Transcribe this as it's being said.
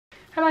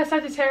Hello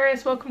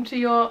Sagittarius, welcome to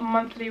your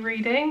monthly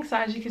reading. So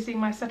as you can see,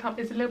 my setup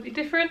is a little bit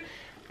different,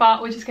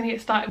 but we're just going to get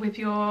started with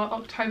your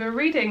October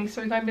reading.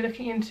 So we're going to be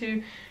looking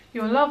into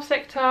your love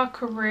sector,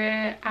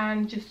 career,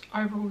 and just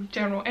overall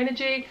general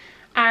energy.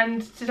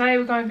 And today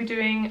we're going to be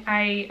doing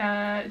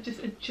a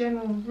just a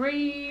general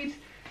read,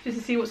 just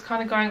to see what's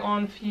kind of going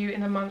on for you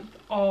in the month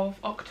of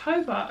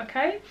October,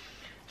 okay?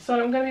 So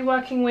I'm going to be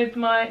working with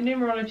my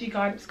numerology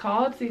guidance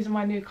cards. These are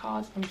my new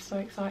cards. I'm so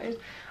excited.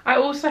 I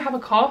also have a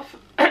cough,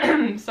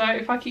 so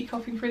if I keep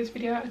coughing through this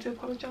video, I do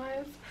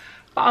apologise.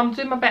 But I'm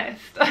doing my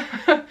best.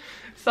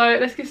 So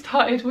let's get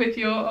started with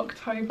your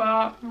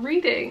October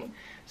reading.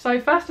 So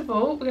first of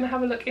all, we're going to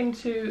have a look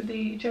into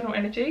the general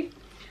energy.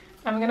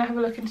 And we're going to have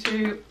a look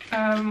into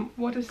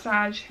what does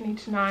Sag need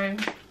to know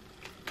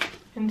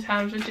in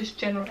terms of just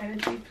general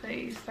energy,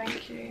 please.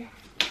 Thank you.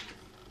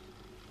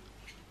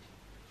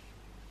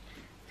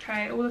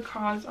 Okay, all the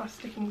cards are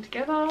sticking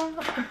together.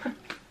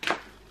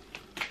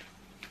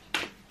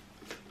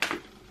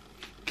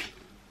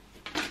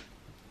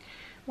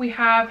 We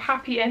have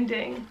happy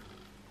ending.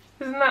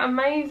 Isn't that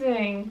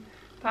amazing?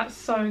 That's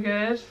so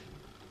good.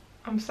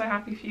 I'm so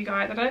happy for you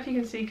guys. I don't know if you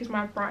can see because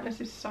my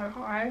brightness is so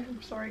high.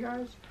 I'm sorry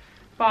guys.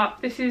 But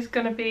this is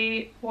going to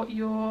be what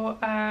your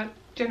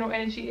general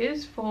energy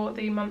is for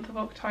the month of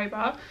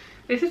October.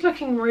 This is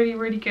looking really,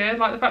 really good.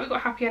 Like the fact we've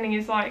got happy ending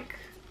is like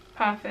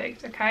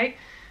perfect, okay?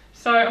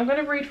 So I'm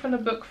going to read from the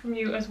book from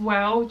you as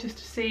well, just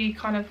to see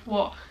kind of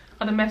what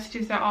are the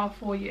messages that are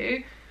for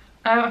you.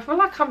 I feel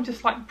like I'm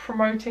just like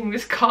promoting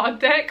this card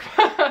deck.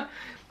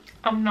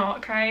 I'm not,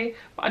 okay?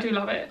 But I do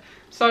love it.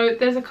 So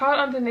there's a card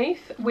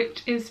underneath,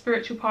 which is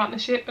spiritual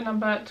partnership,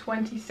 number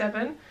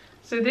 27.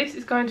 So this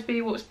is going to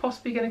be what's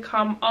possibly going to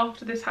come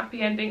after this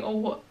happy ending, or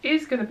what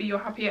is going to be your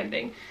happy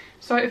ending.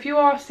 So if you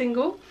are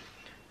single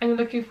and you're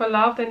looking for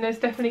love, then there's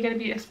definitely going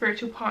to be a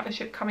spiritual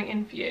partnership coming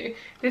in for you.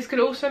 This could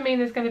also mean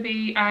there's going to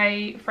be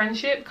a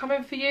friendship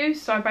coming for you.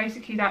 So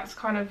basically that's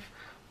kind of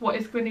what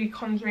is going to be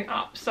conjuring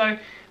up. So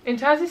in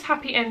terms of this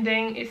happy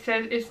ending, it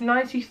says it's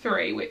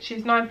 93, which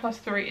is 9 plus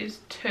 3 is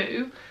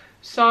 2.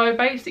 So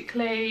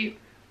basically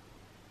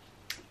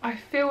I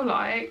feel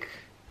like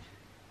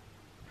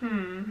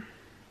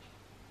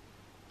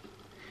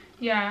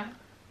yeah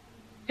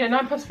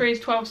 9 plus 3 is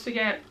 12, so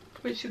yeah,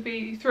 which should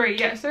be 3.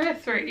 Yeah, so yeah,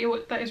 3. Yeah,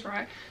 that is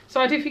right.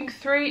 So I do think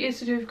 3 is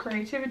to do with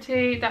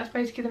creativity. That's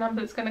basically the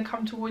number that's going to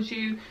come towards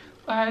you,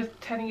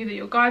 telling you that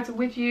your guides are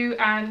with you,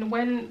 and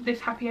when this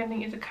happy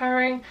ending is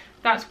occurring,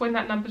 that's when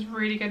that number is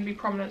really going to be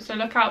prominent. So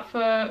look out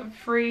for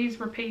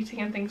threes repeating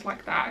and things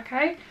like that,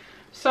 okay?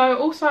 So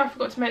also I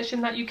forgot to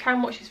mention that you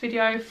can watch this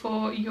video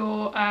for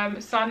your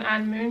sun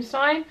and moon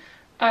sign.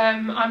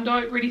 I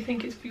don't really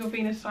think it's for your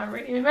Venus sign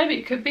really. I mean, maybe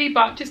it could be,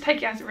 but just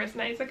take it as it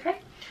resonates, okay?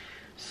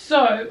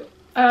 So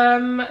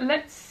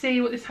let's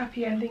see what this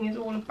happy ending is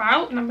all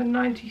about. Number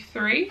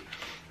 93.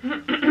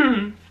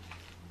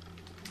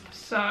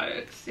 So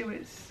let's see what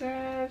it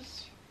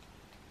says.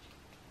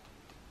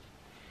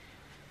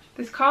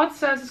 This card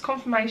serves as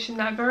confirmation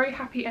that a very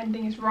happy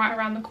ending is right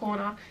around the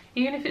corner.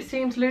 Even if it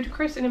seems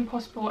ludicrous and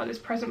impossible at this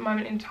present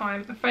moment in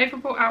time, a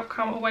favourable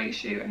outcome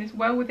awaits you and is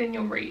well within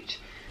your reach.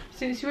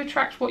 Since you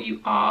attract what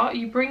you are,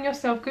 you bring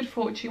yourself good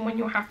fortune when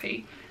you're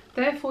happy.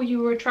 Therefore, you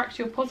will attract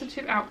your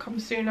positive outcome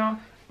sooner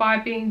by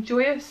being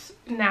joyous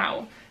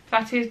now.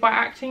 That is, by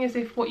acting as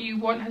if what you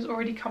want has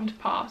already come to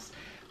pass.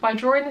 By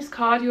drawing this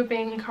card, you are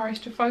being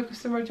encouraged to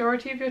focus the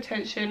majority of your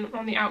attention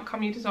on the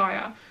outcome you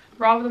desire,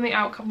 rather than the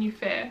outcome you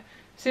fear.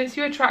 Since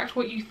you attract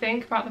what you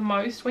think about the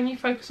most, when you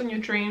focus on your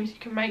dreams, you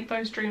can make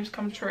those dreams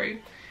come true.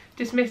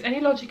 Dismiss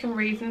any logic and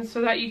reason so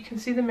that you can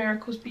see the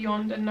miracles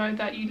beyond and know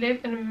that you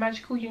live in a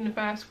magical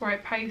universe where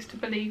it pays to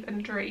believe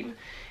and dream.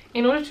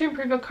 In order to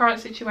improve your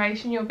current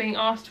situation, you're being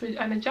asked to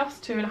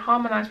adjust to and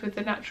harmonise with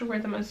the natural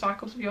rhythm and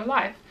cycles of your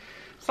life.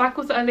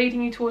 Cycles that are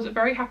leading you towards a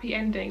very happy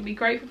ending. Be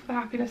grateful for the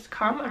happiness to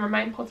come and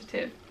remain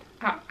positive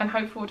and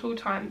hopeful at all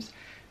times,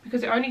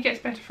 because it only gets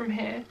better from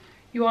here.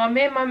 You are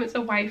mere moments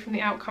away from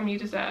the outcome you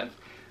deserve.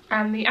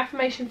 And the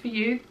affirmation for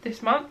you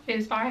this month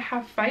is, I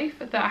have faith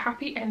that a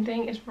happy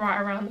ending is right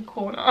around the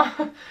corner.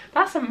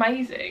 That's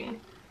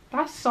amazing.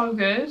 That's so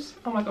good.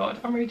 Oh my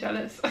god, I'm really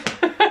jealous.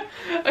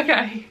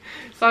 Okay,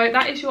 so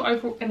that is your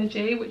overall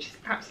energy, which is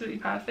absolutely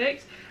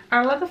perfect. And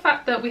I love the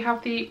fact that we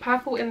have the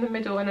purple in the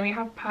middle and then we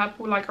have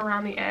purple like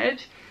around the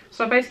edge.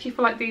 So I basically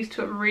feel like these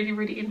two are really,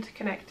 really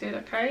interconnected,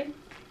 okay?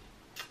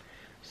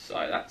 So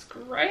that's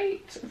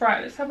great.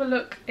 Right, let's have a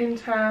look in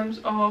terms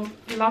of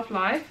love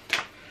life.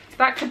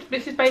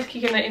 This is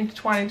basically going to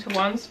intertwine into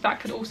one, so that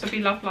could also be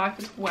love life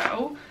as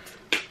well.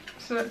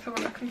 So let's have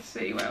a look and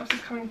see what else is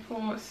coming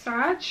for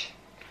Sag.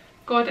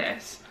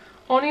 Goddess.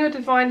 Honour your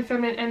divine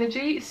feminine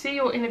energy, see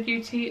your inner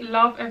beauty,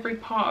 love every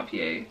part of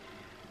you.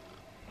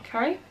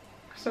 Okay,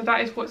 so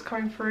that is what's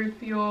coming through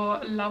for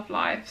your love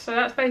life. So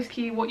that's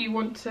basically what you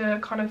want to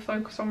kind of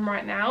focus on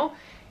right now,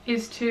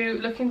 is to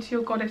look into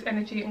your goddess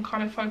energy and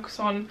kind of focus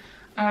on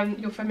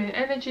your feminine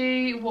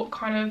energy, what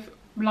kind of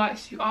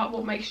lights you up,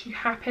 what makes you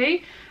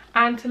happy.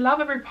 and to love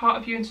every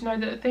part of you, and to know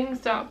that the things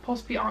that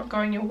possibly aren't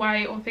going your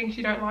way or things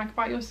you don't like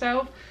about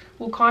yourself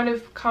will kind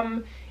of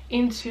come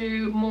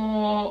into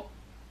more,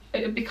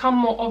 it become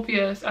more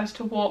obvious as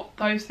to what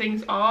those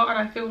things are. And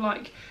I feel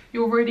like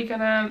you're really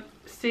gonna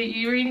see,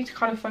 you really need to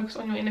kind of focus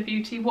on your inner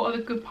beauty. What are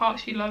the good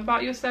parts you love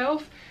about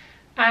yourself,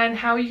 and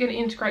how are you going to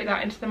integrate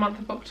that into the month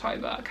of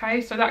October?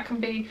 Okay, so that can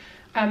be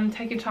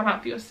taking time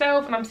out for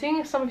yourself. And I'm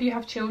seeing some of you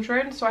have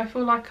children, so I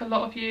feel like a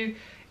lot of you,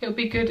 it would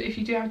be good if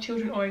you do have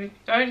children, or if you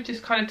don't,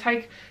 just kind of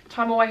take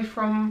time away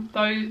from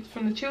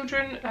the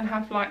children and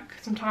have like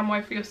some time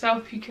away for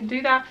yourself if you can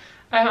do that.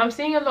 I'm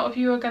seeing a lot of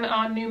you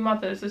are new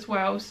mothers as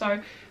well,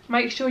 so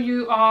make sure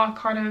you are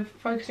kind of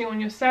focusing on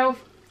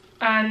yourself.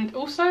 And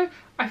also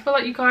I feel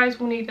like you guys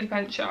will need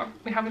adventure.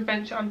 We have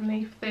adventure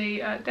underneath the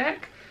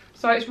deck,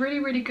 so it's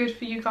really good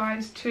for you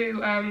guys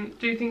to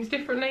do things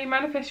differently,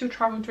 manifest your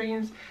travel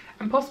dreams,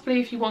 and possibly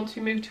if you want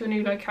to move to a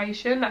new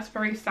location. That's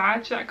very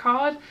Sag, that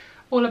card,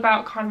 all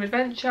about kind of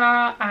adventure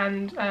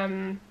and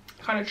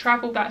kind of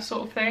travel, that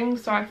sort of thing.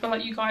 So I feel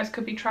like you guys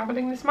could be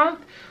traveling this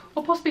month,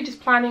 or possibly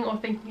just planning or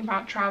thinking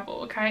about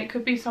travel. Okay, it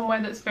could be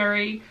somewhere that's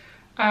very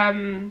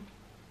kind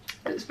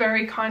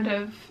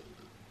of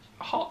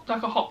hot,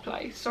 like a hot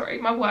place. Sorry,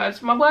 my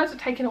words are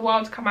taking a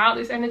while to come out.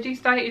 This energy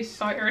state is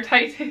so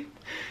irritating.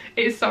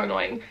 It is so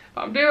annoying,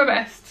 but I'm doing my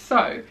best.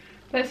 So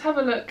let's have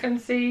a look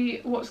and see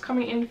what's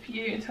coming in for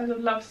you in terms of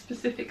love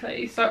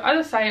specifically. So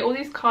as I say, all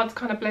these cards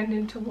kind of blend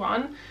into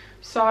one,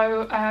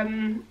 so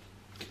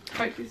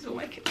hopefully this will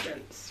make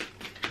sense.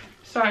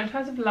 So in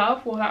terms of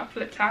love, well, that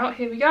flipped out.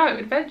 Here we go.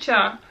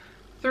 Adventure.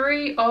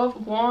 3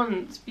 of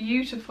Wands.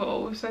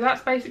 Beautiful. So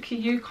that's basically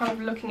you kind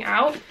of looking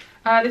out.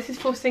 This is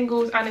for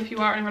singles and if you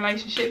are in a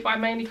relationship, but I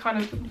mainly kind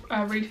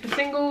of read for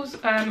singles,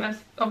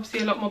 as obviously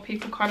a lot more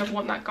people kind of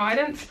want that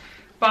guidance.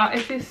 But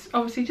if this,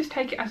 obviously just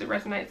take it as it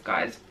resonates,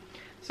 guys.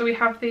 So we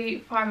have the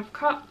 5 of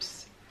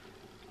Cups.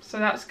 So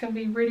that's going to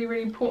be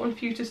really important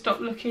for you to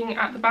stop looking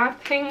at the bad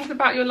things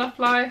about your love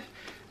life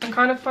and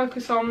kind of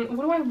focus on,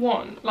 what do I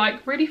want?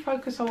 Like really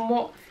focus on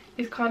what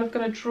is kind of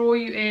going to draw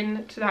you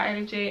in to that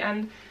energy.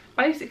 And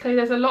basically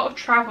there's a lot of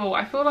travel.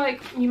 I feel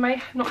like you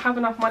may not have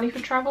enough money for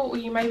travel, or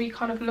you may be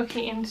kind of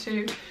looking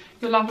into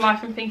your love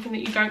life and thinking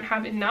that you don't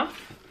have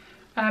enough.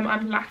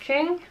 I'm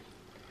lacking.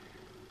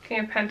 King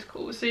of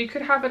Pentacles. So you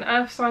could have an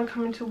earth sign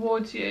coming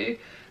towards you.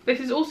 This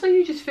is also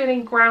you just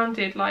feeling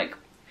grounded. Like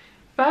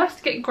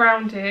first get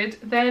grounded,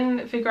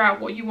 then figure out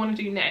what you want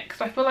to do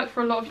next. I feel like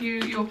for a lot of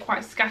you, you're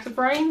quite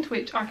scatterbrained,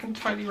 which I can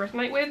totally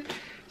resonate with.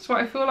 So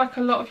I feel like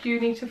a lot of you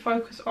need to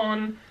focus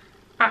on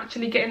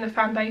actually getting the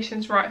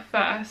foundations right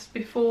first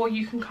before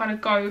you can kind of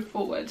go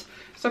forward.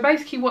 So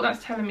basically what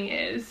that's telling me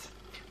is,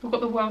 we've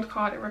got the World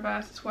card in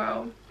reverse as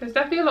well. There's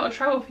definitely a lot of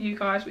travel for you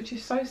guys, which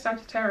is so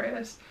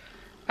Sagittarius.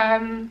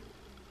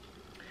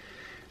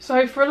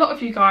 So for a lot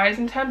of you guys,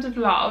 in terms of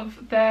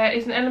love, there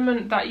is an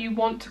element that you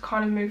want to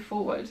kind of move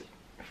forward.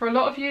 For a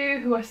lot of you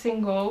who are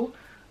single,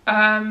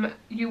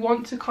 you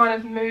want to kind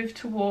of move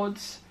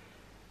towards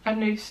a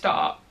new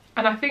start.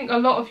 And I think a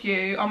lot of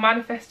you are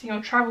manifesting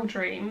your travel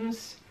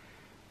dreams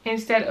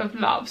instead of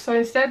love.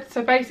 So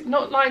basically,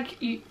 not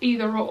like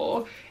either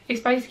or,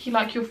 it's basically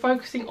like you're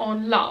focusing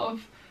on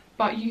love,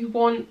 but you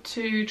want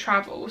to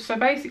travel. So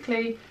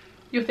basically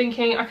you're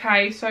thinking,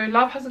 okay, so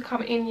love hasn't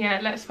come in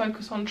yet, let's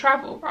focus on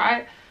travel,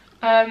 right?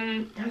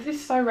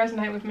 This so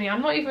resonate with me.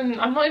 I'm not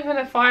even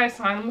a fire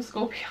sign, I'm a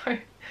Scorpio.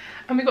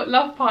 And we've got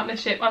love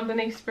partnership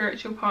underneath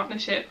spiritual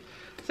partnership.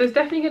 So there's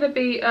definitely going to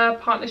be a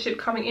partnership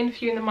coming in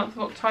for you in the month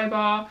of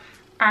October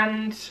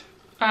and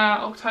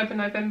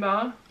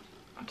November,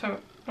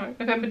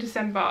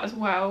 December as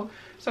well.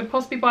 So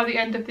possibly by the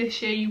end of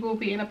this year you will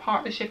be in a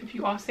partnership if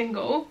you are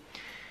single.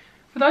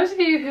 For those of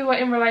you who are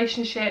in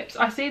relationships,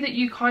 I see that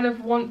you kind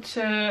of want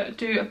to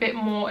do a bit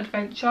more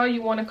adventure.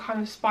 You want to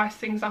kind of spice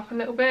things up a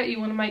little bit. You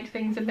want to make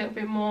things a little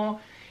bit more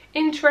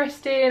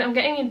interesting. I'm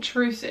getting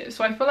intrusive.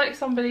 So I feel like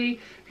somebody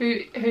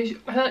I feel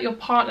like your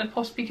partner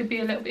possibly could be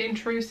a little bit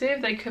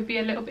intrusive. They could be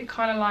a little bit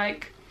kind of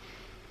like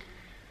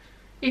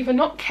either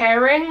not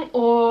caring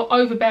or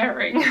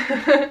overbearing.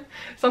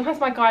 Sometimes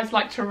my guys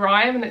like to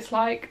rhyme and it's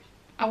like,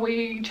 are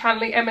we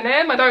channeling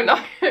Eminem? I don't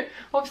know.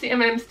 Obviously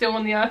Eminem's still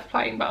on the earth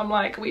plane, but I'm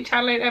like, are we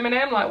channeling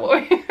Eminem? Like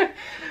what?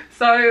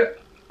 So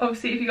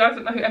obviously if you guys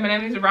don't know who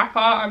Eminem is, a rapper,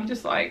 I'm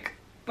just like,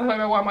 I don't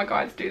know why my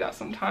guys do that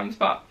sometimes.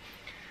 But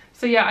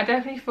so yeah, I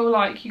definitely feel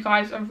like you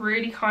guys are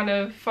really kind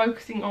of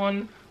focusing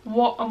on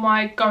what am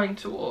I going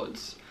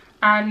towards,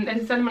 and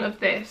there's this element of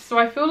this. So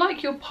I feel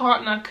like your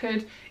partner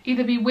could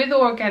either be with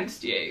or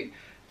against you.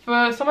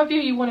 For some of you,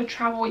 you want to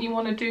travel, you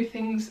want to do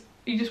things,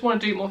 you just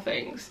want to do more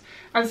things,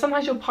 and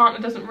sometimes your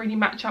partner doesn't really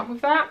match up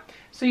with that.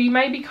 So you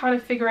may be kind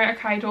of figuring,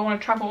 okay, do I want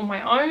to travel on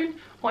my own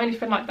or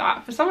anything like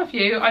that. For some of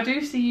you, I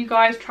do see you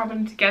guys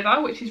traveling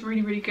together, which is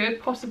really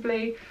good.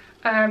 Possibly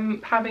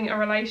having a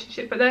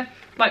relationship, but they're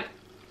like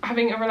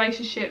having a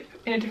relationship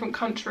in a different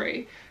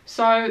country.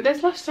 So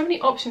there's so many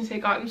options here,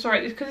 guys. I'm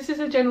sorry, because this is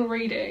a general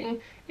reading,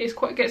 it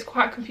gets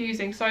quite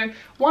confusing. So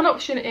one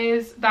option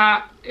is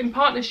that in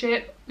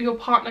partnership your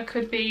partner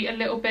could be a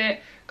little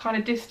bit kind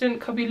of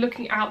distant, could be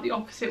looking out the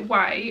opposite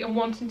way and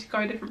wanting to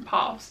go different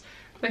paths.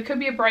 There could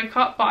be a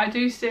breakup, but I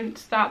do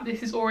sense that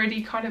this is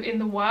already kind of in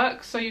the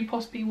works, so you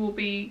possibly will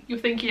be, you're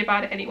thinking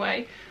about it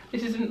anyway.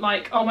 This isn't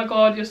like, oh my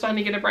god, you're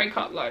suddenly going to break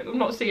up. Like, I'm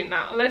not seeing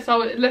that.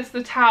 Unless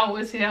the Tower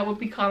was here, I would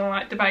be kind of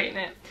like debating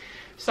it.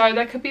 So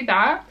there could be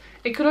that.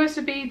 It could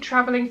also be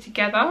travelling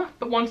together,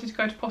 but wanting to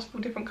go to possible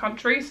different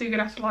countries, so you're going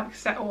to have to like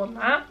settle on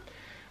that.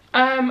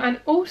 And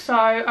also,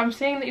 I'm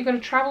seeing that you're going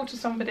to travel to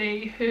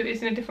somebody who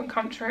is in a different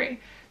country.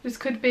 This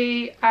could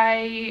be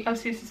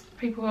obviously this is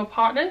people who are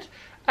partnered.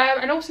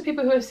 And also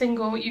people who are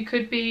single. You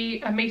could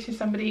be meeting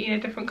somebody in a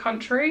different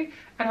country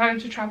and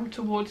having to travel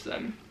towards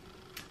them.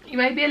 You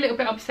may be a little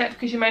bit upset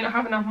because you may not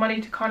have enough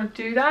money to kind of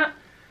do that.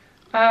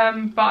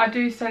 But I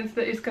do sense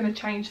that it's going to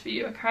change for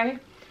you, okay?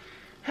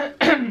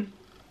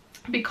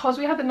 Because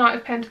we had the Knight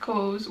of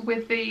Pentacles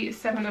with the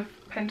Seven of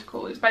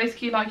Pentacles, it's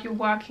basically like you're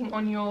working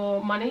on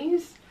your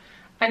monies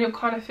and you're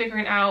kind of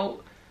figuring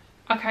out,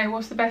 okay,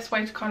 what's the best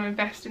way to kind of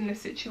invest in this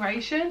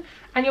situation.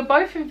 And you're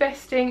both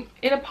investing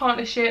in a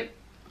partnership.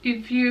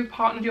 If you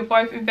partnered, you're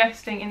both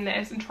investing in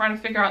this and trying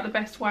to figure out the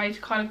best way to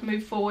kind of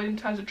move forward in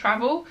terms of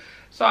travel.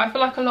 So I feel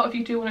like a lot of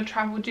you do want to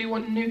travel, do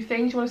want new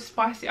things, you want to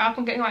spice it up.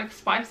 I'm getting like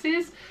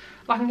spices,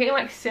 like I'm getting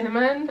like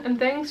cinnamon and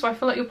things. So I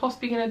feel like you're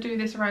possibly going to do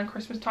this around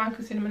Christmas time,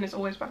 because cinnamon is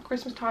always about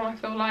Christmas time, I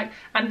feel like,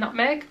 and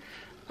nutmeg.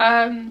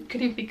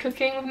 Could even be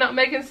cooking with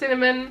nutmeg and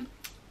cinnamon.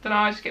 Don't know,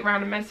 I just get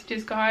random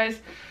messages,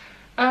 guys.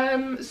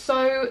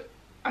 So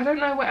I don't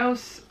know what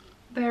else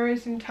there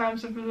is in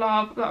terms of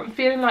love that I'm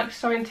feeling like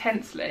so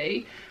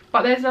intensely,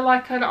 but there's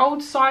like an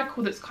old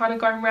cycle that's kind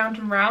of going round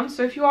and round.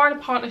 So if you are in a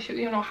partnership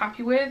that you're not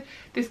happy with,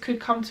 this could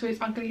come to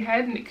its ugly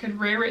head and it could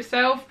rear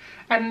itself,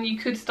 and you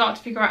could start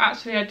to figure out,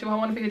 actually, do I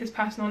want to be with this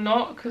person or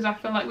not? Because I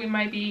feel like we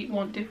maybe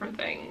want different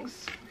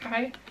things,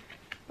 okay?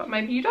 But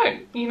maybe you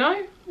don't, you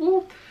know?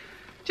 Well,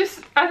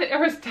 just take it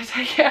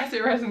as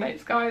it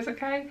resonates, guys,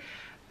 okay?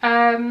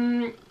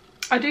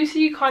 I do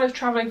see you kind of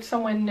travelling to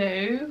somewhere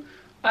new,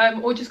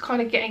 or just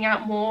kind of getting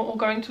out more, or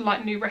going to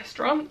like new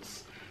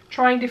restaurants,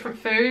 trying different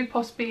food,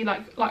 possibly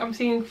like I'm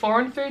seeing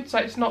foreign food, so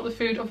it's not the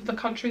food of the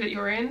country that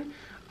you're in,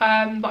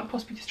 like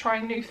possibly just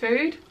trying new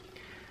food.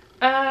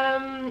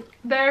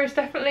 There is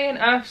definitely an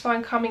earth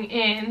sign coming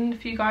in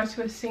for you guys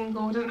who are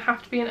single. It doesn't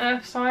have to be an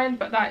earth sign,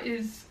 but that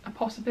is a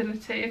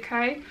possibility,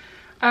 okay?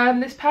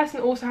 This person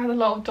also has a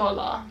lot of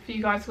dollar for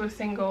you guys who are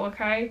single,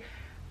 okay?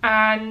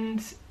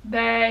 And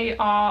they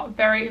are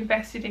very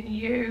invested in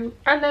you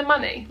and their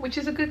money, which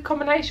is a good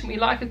combination. We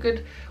like a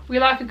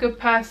good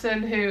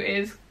person who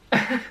is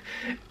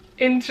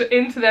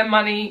into their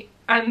money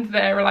and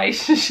their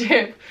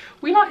relationship.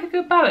 We like a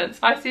good balance.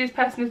 I see this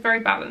person as very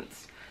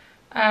balanced.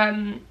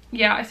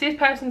 Yeah, I see this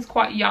person as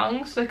quite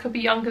young, so they could be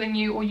younger than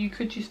you, or you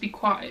could just be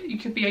you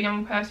could be a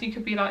young person, you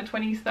could be like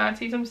 20s,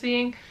 30s, I'm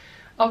seeing.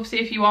 Obviously,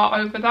 if you are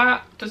over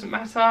that, doesn't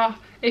matter.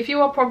 If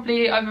you are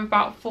probably over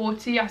about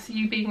 40, I see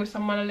you being with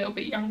someone a little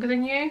bit younger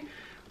than you,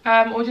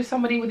 or just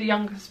somebody with a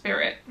younger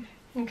spirit,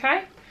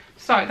 okay?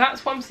 So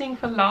that's what I'm seeing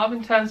for love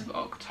in terms of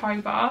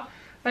October.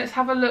 Let's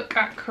have a look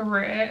at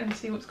career and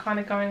see what's kind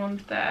of going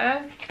on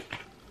there.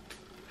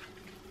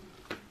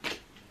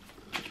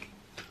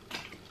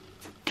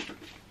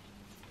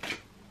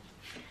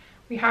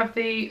 We have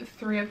the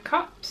Three of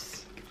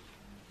Cups.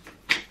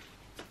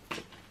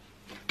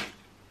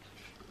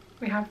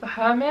 We have the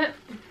Hermit.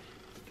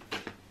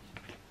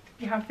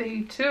 We have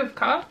the Two of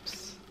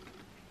Cups.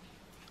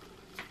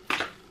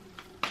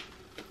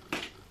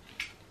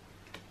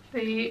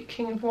 The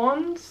King of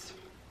Wands.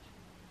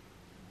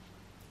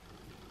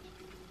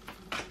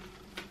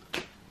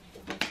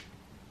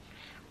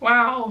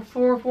 Wow,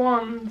 Four of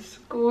Wands,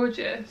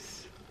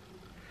 gorgeous.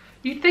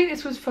 You'd think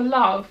this was for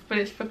love, but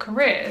it's for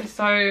career.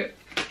 So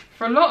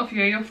for a lot of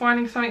you, you're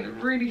finding something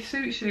that really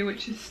suits you,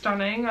 which is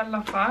stunning. I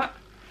love that.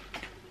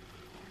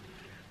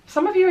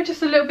 Some of you are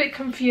just a little bit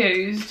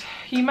confused.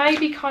 You may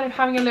be kind of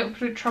having a little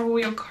bit of trouble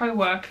with your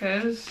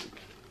co-workers.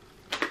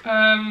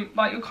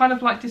 Like you're kind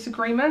of like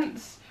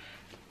disagreements.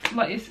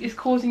 Like it's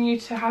causing you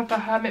to have the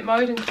hermit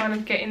mode and kind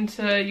of get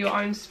into your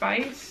own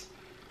space.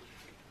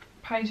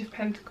 Page of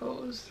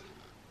Pentacles.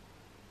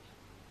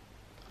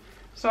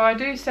 So I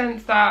do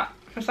sense that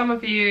for some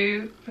of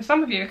you,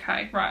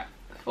 okay, right,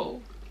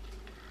 Fool.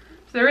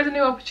 So there is a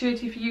new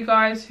opportunity for you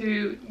guys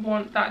who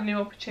want that new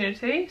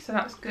opportunity, so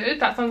that's good.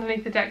 That's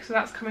underneath the deck, so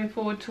that's coming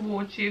forward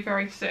towards you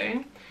very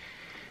soon.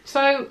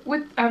 So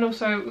and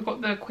also we've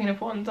got the Queen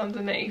of Wands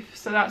underneath,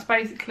 so that's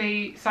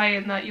basically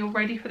saying that you're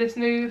ready for this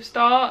new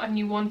start and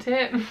you want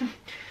it.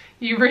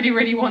 You really,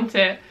 really want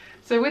it.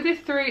 So with this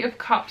Three of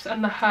Cups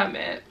and the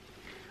Hermit,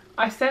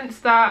 I sense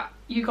that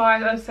you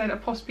guys, as I said, are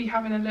possibly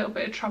having a little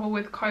bit of trouble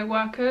with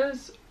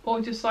co-workers,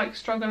 or just like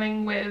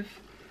struggling with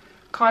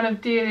kind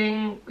of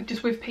dealing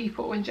just with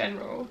people in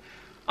general.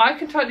 I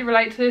can totally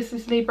relate to this.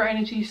 This Libra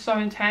energy is so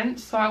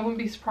intense, so I wouldn't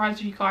be surprised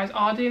if you guys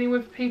are dealing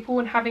with people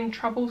and having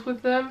troubles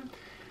with them,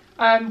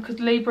 because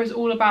Libra is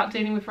all about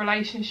dealing with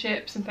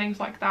relationships and things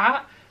like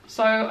that.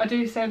 So I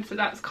do sense that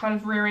that's kind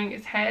of rearing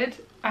its head,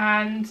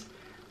 and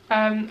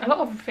A lot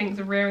of things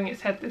are rearing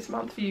its head this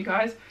month for you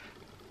guys,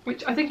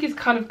 which I think is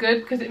kind of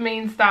good because it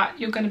means that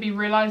you're going to be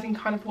realising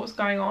kind of what's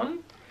going on.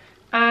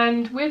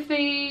 And with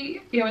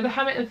the, with the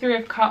Hermit and Three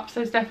of Cups,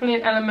 there's definitely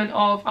an element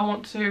of I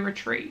want to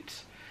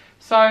retreat.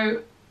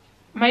 So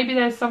maybe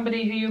there's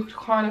somebody who you're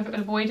kind of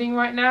avoiding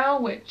right now,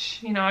 which,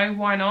 you know,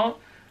 why not?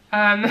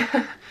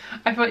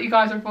 I thought you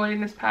guys are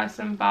avoiding this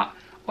person,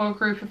 or a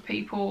group of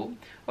people.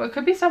 Or it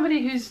could be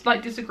somebody who's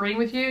like disagreeing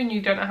with you and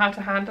you don't know how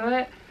to handle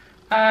it.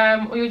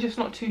 Or you're just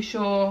not too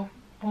sure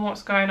on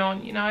what's going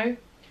on, you know?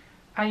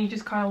 And you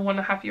just kind of want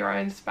to have your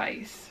own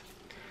space.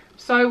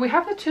 So we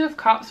have the Two of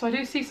Cups, so I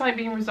do see something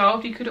being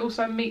resolved. You could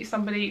also meet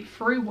somebody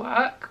through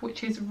work,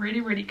 which is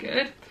really, really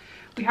good.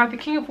 We have the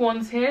King of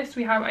Wands here, so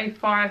we have a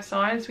fire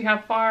sign. So we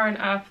have fire and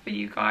earth for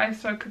you guys,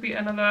 so it could be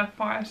another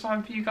fire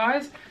sign for you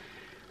guys.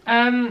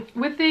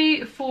 With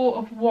the Four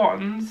of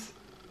Wands,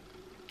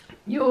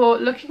 you're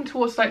looking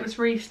towards like this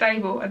really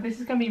stable, and this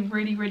is going to be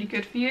really, really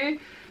good for you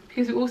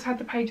because we also had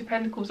the Page of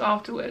Pentacles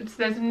afterwards.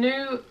 There's a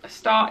new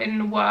start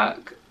in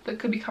work that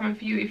could be coming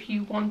for you if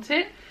you want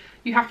it.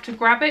 You have to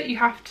grab it, you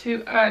have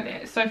to earn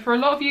it. So for a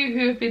lot of you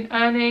who have been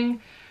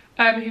earning,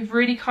 who've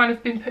really kind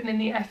of been putting in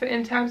the effort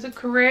in terms of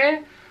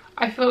career,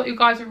 I feel like you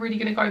guys are really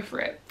going to go for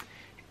it.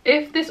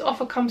 If this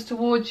offer comes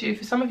towards you,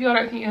 for some of you I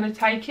don't think you're going to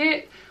take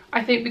it.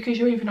 I think because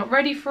you're either not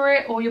ready for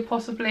it or you're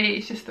possibly,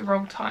 it's just the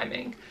wrong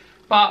timing.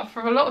 But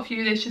for a lot of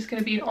you, there's just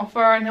going to be an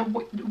offer, and then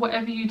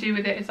whatever you do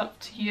with it is up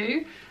to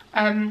you.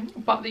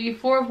 But the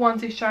Four of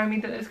Wands is showing me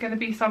that there's going to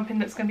be something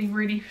that's going to be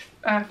really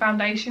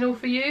foundational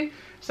for you.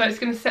 So it's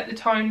going to set the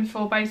tone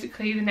for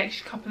basically the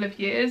next couple of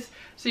years.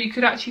 So you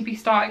could actually be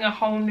starting a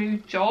whole new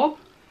job.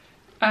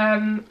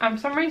 And for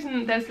some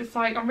reason there's this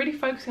like, I'm really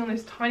focusing on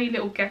this tiny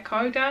little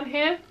gecko down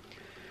here.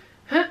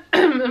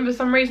 And for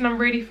some reason I'm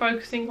really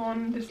focusing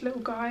on this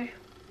little guy.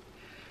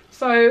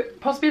 So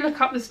possibly look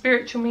up the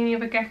spiritual meaning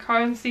of a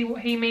gecko and see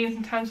what he means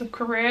in terms of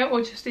career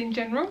or just in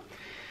general.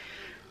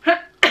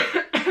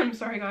 I'm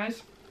sorry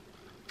guys,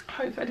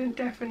 hope I didn't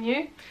deafen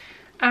you.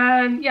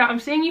 And yeah, I'm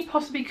seeing you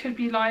possibly could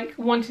be like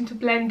wanting to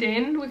blend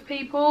in with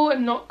people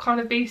and not kind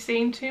of be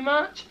seen too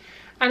much.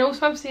 And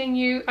also I'm seeing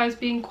you as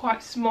being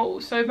quite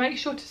small, so make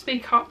sure to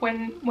speak up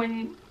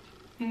when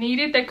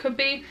needed. There could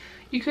be,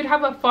 you could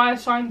have a fire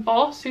sign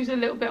boss who's a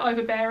little bit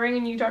overbearing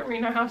and you don't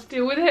really know how to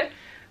deal with it.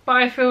 But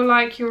I feel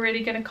like you're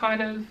really going to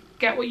kind of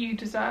get what you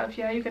deserve.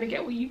 Yeah, you're going to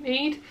get what you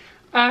need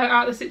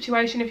out of the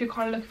situation if you're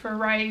kind of looking for a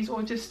raise,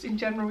 or just in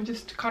general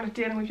just kind of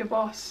dealing with your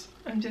boss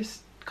and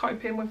just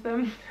coping with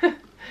them.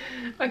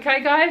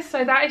 Okay guys,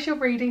 so that is your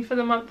reading for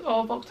the month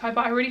of October.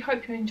 I really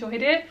hope you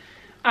enjoyed it,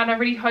 and I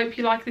really hope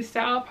you like this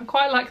setup. I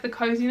quite like the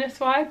coziness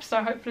vibe,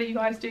 so hopefully you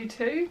guys do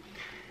too.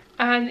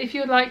 And if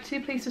you would like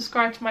to, please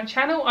subscribe to my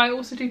channel. I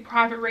also do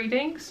private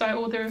readings, so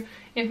all the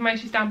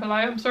information is down below.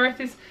 I'm sorry if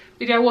this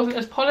video wasn't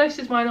as polished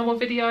as my normal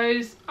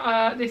videos.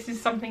 This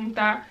is something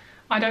that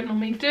I don't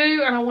normally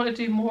do and I want to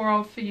do more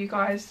of for you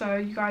guys, so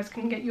you guys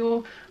can get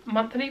your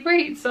monthly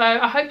reads. So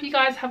I hope you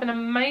guys have an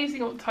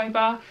amazing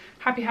October.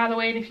 Happy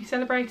Halloween if you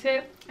celebrate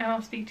it, and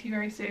I'll speak to you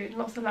very soon.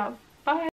 Lots of love. Bye.